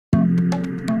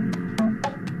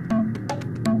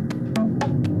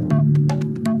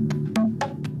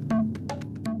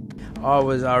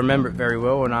I remember it very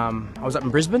well, and I was up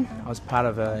in Brisbane. I was part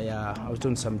of I was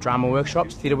doing some drama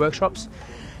workshops, theatre workshops,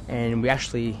 and we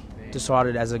actually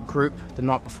decided as a group the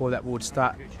night before that we would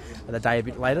start the day a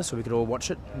bit later so we could all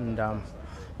watch it. And I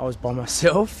was by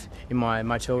myself in my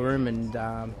motel room, and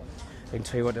I can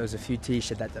tell you what, there was a few tears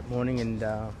shed that morning, and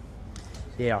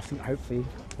yeah, I think hopefully,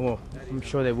 well, I'm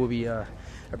sure there will be a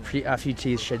few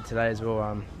tears shed today as well.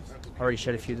 I already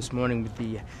shed a few this morning with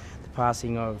the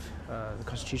passing of the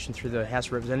Constitution through the House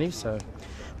of Representatives, so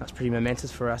that's pretty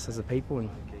momentous for us as a people, and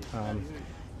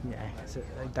yeah, it's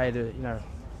a day to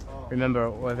remember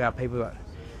all of our people that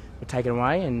were taken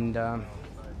away, and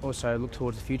also look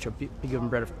towards the future, a bit bigger and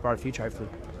brighter future hopefully.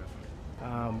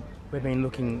 We've been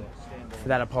looking for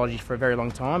that apology for a very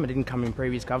long time. It didn't come in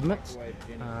previous governments,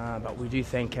 but we do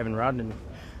thank Kevin Rudd, and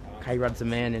K. Rudd's the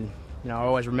man, and I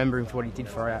always remember him for what he did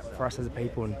for us as a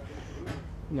people. And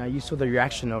you saw the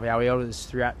reaction of our elders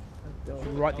throughout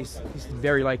this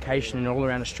very location and all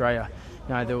around Australia.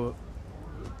 There were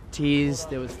tears,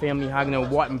 there was family hugging, there were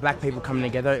white and black people coming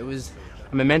together. It was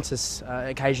a momentous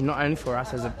occasion, not only for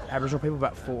us as Aboriginal people,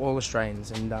 but for all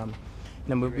Australians. And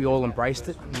we all embraced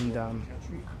it, and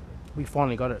we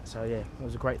finally got it. So yeah, it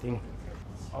was a great thing.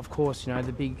 Of course,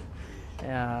 the big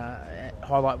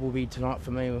highlight will be tonight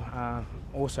for me.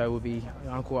 Also will be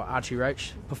Uncle Archie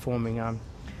Roach performing.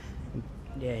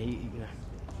 Yeah,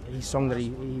 his song that he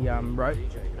wrote,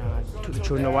 Took the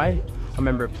Children Away. I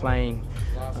remember it playing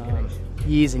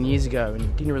years and years ago,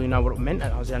 and didn't really know what it meant.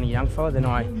 I was only a young fella. Then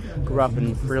I grew up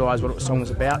and realised what the song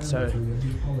was about. So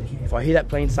if I hear that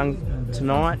playing sung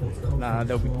tonight,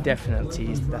 there'll be definite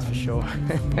tears, that's for sure.